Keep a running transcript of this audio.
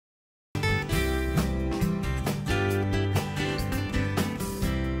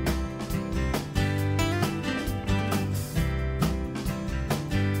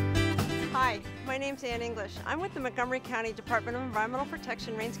name's Ann English. I'm with the Montgomery County Department of Environmental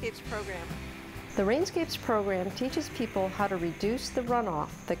Protection RainScapes program. The RainScapes program teaches people how to reduce the runoff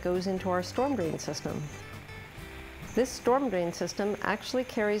that goes into our storm drain system. This storm drain system actually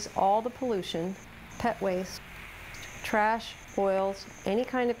carries all the pollution, pet waste, trash, oils, any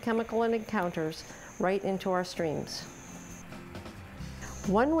kind of chemical it encounters right into our streams.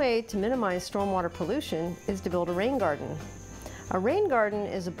 One way to minimize stormwater pollution is to build a rain garden. A rain garden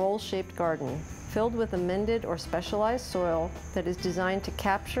is a bowl-shaped garden filled with amended or specialized soil that is designed to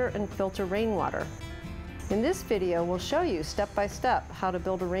capture and filter rainwater. In this video, we'll show you step by step how to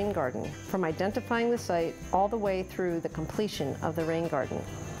build a rain garden, from identifying the site all the way through the completion of the rain garden.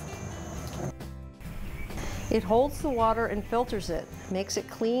 It holds the water and filters it, makes it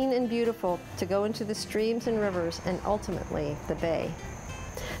clean and beautiful to go into the streams and rivers and ultimately the bay.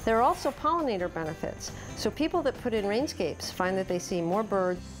 There are also pollinator benefits, so people that put in RainScapes find that they see more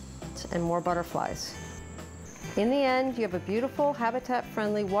birds and more butterflies. In the end, you have a beautiful,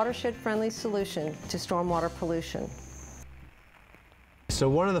 habitat-friendly, watershed-friendly solution to stormwater pollution. So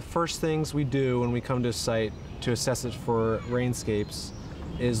one of the first things we do when we come to a site to assess it for RainScapes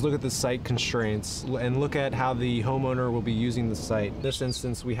is look at the site constraints and look at how the homeowner will be using the site. In this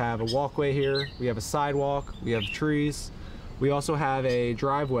instance, we have a walkway here, we have a sidewalk, we have trees. We also have a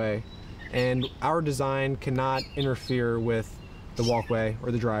driveway, and our design cannot interfere with the walkway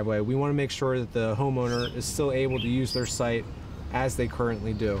or the driveway. We want to make sure that the homeowner is still able to use their site as they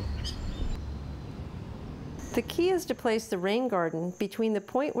currently do. The key is to place the rain garden between the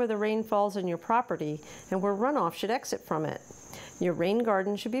point where the rain falls on your property and where runoff should exit from it. Your rain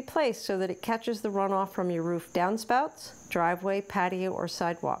garden should be placed so that it catches the runoff from your roof downspouts, driveway, patio, or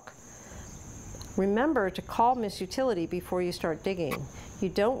sidewalk. Remember to call Miss Utility before you start digging. You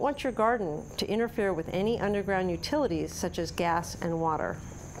don't want your garden to interfere with any underground utilities such as gas and water.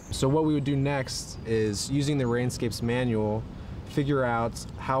 So what we would do next is, using the RainScapes manual, figure out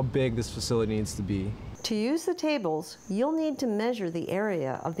how big this facility needs to be. To use the tables, you'll need to measure the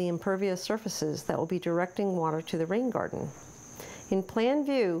area of the impervious surfaces that will be directing water to the rain garden. In plan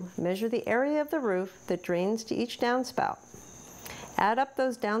view, measure the area of the roof that drains to each downspout. Add up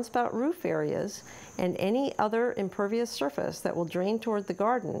those downspout roof areas and any other impervious surface that will drain toward the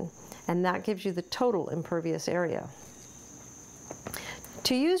garden, and that gives you the total impervious area.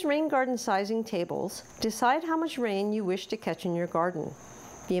 To use rain garden sizing tables, decide how much rain you wish to catch in your garden.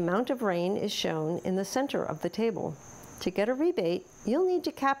 The amount of rain is shown in the center of the table. To get a rebate, you'll need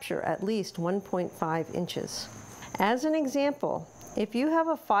to capture at least 1.5 inches. As an example, if you have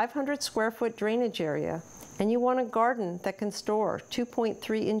a 500 square foot drainage area, and you want a garden that can store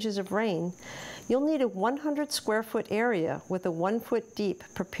 2.3 inches of rain, you'll need a 100 square foot area with a 1 foot deep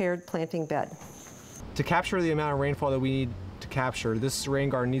prepared planting bed. To capture the amount of rainfall that we need to capture, this rain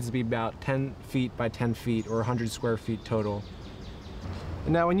garden needs to be about 10 feet by 10 feet, or 100 square feet total.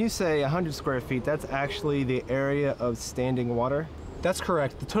 Now when you say 100 square feet, that's actually the area of standing water? That's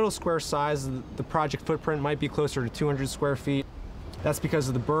correct. The total square size of the project footprint might be closer to 200 square feet. That's because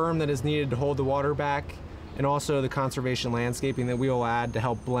of the berm that is needed to hold the water back, and also the conservation landscaping that we will add to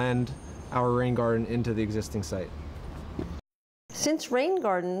help blend our rain garden into the existing site. Since rain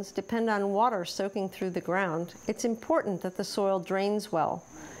gardens depend on water soaking through the ground, it's important that the soil drains well.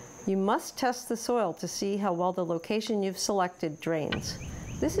 You must test the soil to see how well the location you've selected drains.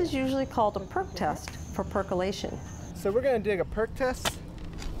 This is usually called a perk test for percolation. So we're going to dig a perk test.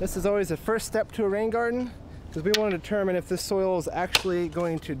 This is always the first step to a rain garden, because we want to determine if this soil is actually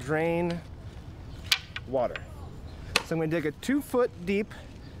going to drain water. So I'm going to dig a 2 foot deep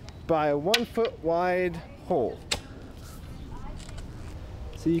by a 1 foot wide hole.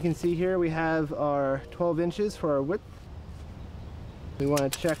 So you can see here we have our 12 inches for our width. We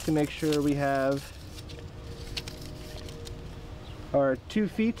want to check to make sure we have our 2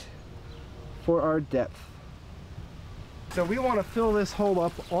 feet for our depth. So we want to fill this hole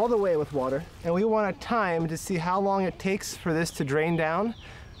up all the way with water, and we want a time to see how long it takes for this to drain down.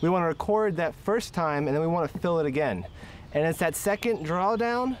 We want to record that first time, and then we want to fill it again. And it's that second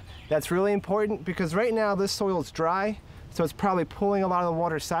drawdown that's really important, because right now this soil is dry, so it's probably pulling a lot of the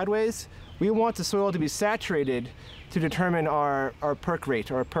water sideways. We want the soil to be saturated to determine our perk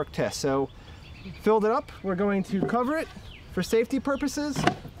rate or our perk test. So filled it up, we're going to cover it for safety purposes,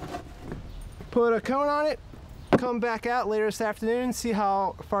 put a cone on it, come back out later this afternoon, see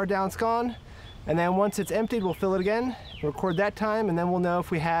how far down it's gone, and then once it's emptied, we'll fill it again, record that time, and then we'll know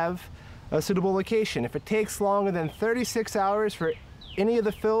if we have a suitable location. If it takes longer than 36 hours for any of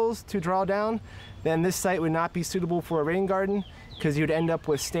the fills to draw down, then this site would not be suitable for a rain garden, because you'd end up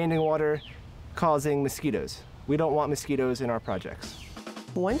with standing water causing mosquitoes. We don't want mosquitoes in our projects.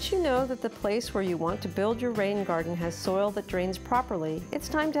 Once you know that the place where you want to build your rain garden has soil that drains properly, it's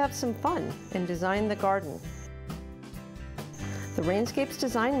time to have some fun and design the garden. The RainScapes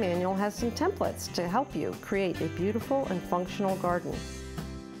design manual has some templates to help you create a beautiful and functional garden.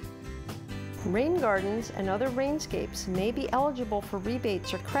 Rain gardens and other RainScapes may be eligible for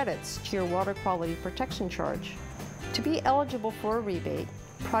rebates or credits to your water quality protection charge. To be eligible for a rebate,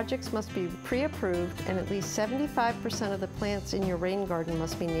 projects must be pre-approved and at least 75% of the plants in your rain garden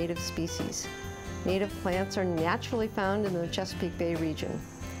must be native species. Native plants are naturally found in the Chesapeake Bay region.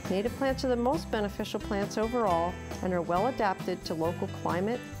 Native plants are the most beneficial plants overall and are well adapted to local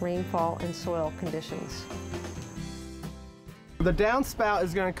climate, rainfall, and soil conditions. The downspout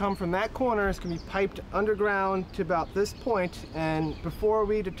is going to come from that corner. It's going to be piped underground to about this point, and before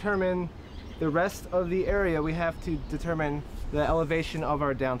we determine the rest of the area, we have to determine the elevation of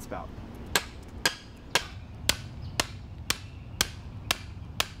our downspout.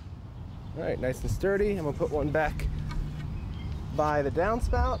 All right, nice and sturdy. I'm gonna put one back by the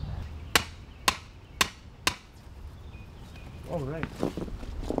downspout. All right.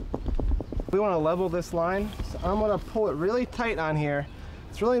 We want to level this line, so I'm gonna pull it really tight on here.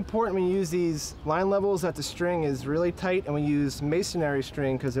 It's really important when you use these line levels that the string is really tight, and we use masonry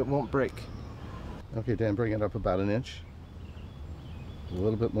string because it won't break. Okay, Dan, bring it up about an inch. A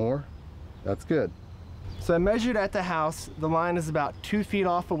little bit more. That's good. So I measured at the house. The line is about 2 feet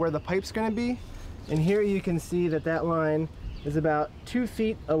off of where the pipe's going to be. And here you can see that that line is about 2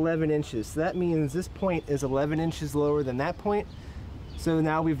 feet 11 inches. So that means this point is 11 inches lower than that point. So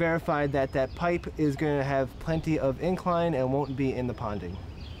now we verified that that pipe is going to have plenty of incline and won't be in the ponding.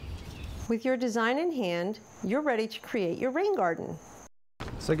 With your design in hand, you're ready to create your rain garden.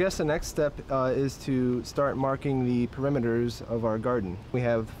 So I guess the next step is to start marking the perimeters of our garden. We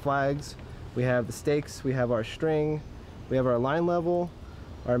have flags, we have the stakes, we have our string, we have our line level,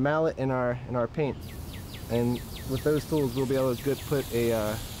 our mallet, and our paint. And with those tools, we'll be able to put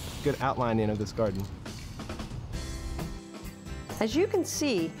a good outline in of this garden. As you can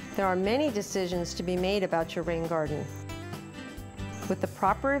see, there are many decisions to be made about your rain garden. With the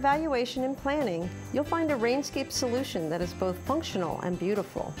proper evaluation and planning, you'll find a RainScape solution that is both functional and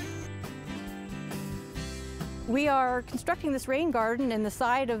beautiful. We are constructing this rain garden in the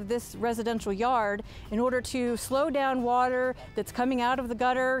side of this residential yard in order to slow down water that's coming out of the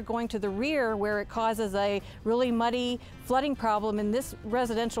gutter, going to the rear where it causes a really muddy flooding problem in this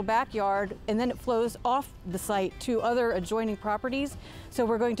residential backyard, and then it flows off the site to other adjoining properties. So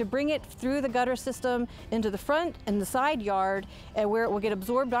we're going to bring it through the gutter system into the front and the side yard, where it will get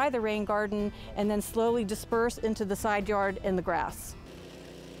absorbed by the rain garden and then slowly disperse into the side yard and the grass.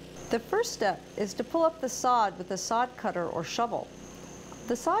 The first step is to pull up the sod with a sod cutter or shovel.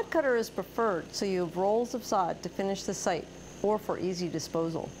 The sod cutter is preferred so you have rolls of sod to finish the site or for easy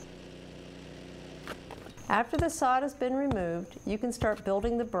disposal. After the sod has been removed, you can start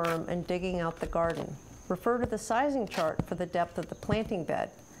building the berm and digging out the garden. Refer to the sizing chart for the depth of the planting bed.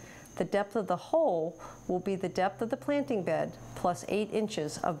 The depth of the hole will be the depth of the planting bed plus 8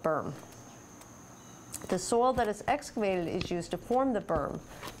 inches of berm. The soil that is excavated is used to form the berm.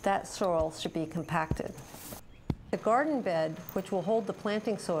 That soil should be compacted. The garden bed, which will hold the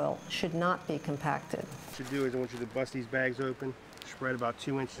planting soil, should not be compacted. What you do is I want you to bust these bags open, spread about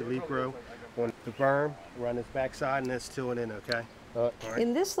 2 inches of leaf row on the berm, run this backside, and then till it in, okay? All right.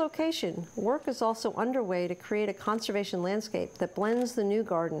 In this location, work is also underway to create a conservation landscape that blends the new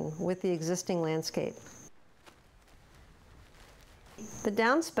garden with the existing landscape. The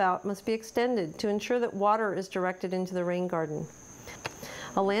downspout must be extended to ensure that water is directed into the rain garden.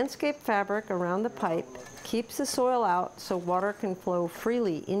 A landscape fabric around the pipe keeps the soil out so water can flow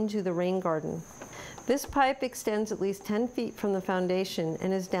freely into the rain garden. This pipe extends at least 10 feet from the foundation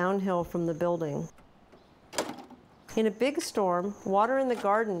and is downhill from the building. In a big storm, water in the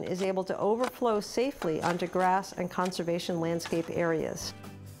garden is able to overflow safely onto grass and conservation landscape areas.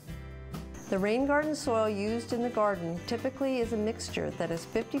 The rain garden soil used in the garden typically is a mixture that is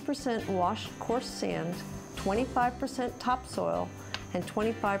 50% washed coarse sand, 25% topsoil, and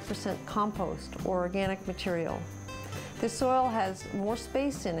 25% compost or organic material. This soil has more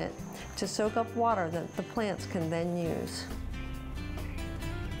space in it to soak up water that the plants can then use.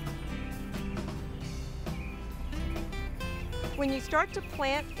 When you start to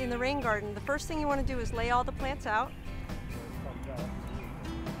plant in the rain garden, the first thing you want to do is lay all the plants out.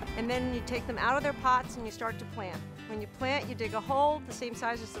 And then you take them out of their pots and you start to plant. When you plant, you dig a hole the same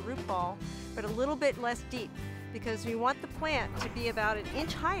size as the root ball, but a little bit less deep, because we want the plant to be about 1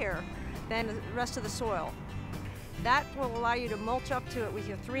 inch higher than the rest of the soil. That will allow you to mulch up to it with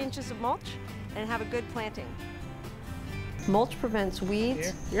your 3 inches of mulch and have a good planting. Mulch prevents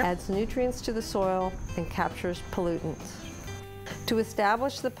weeds, Yep. adds nutrients to the soil, and captures pollutants. To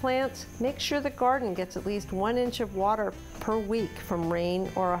establish the plants, make sure the garden gets at least 1 inch of water per week from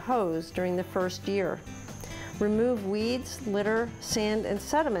rain or a hose during the first year. Remove weeds, litter, sand, and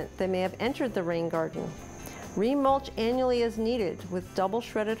sediment that may have entered the rain garden. Remulch annually as needed with double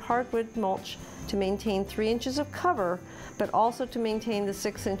shredded hardwood mulch to maintain 3 inches of cover, but also to maintain the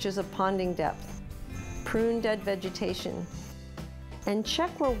 6 inches of ponding depth. Prune dead vegetation. And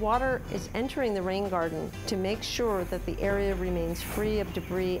check where water is entering the rain garden to make sure that the area remains free of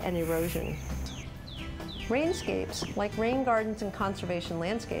debris and erosion. RainScapes, like rain gardens and conservation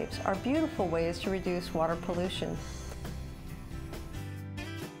landscapes, are beautiful ways to reduce water pollution.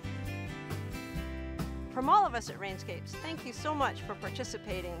 From all of us at RainScapes, thank you so much for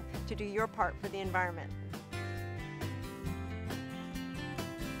participating to do your part for the environment.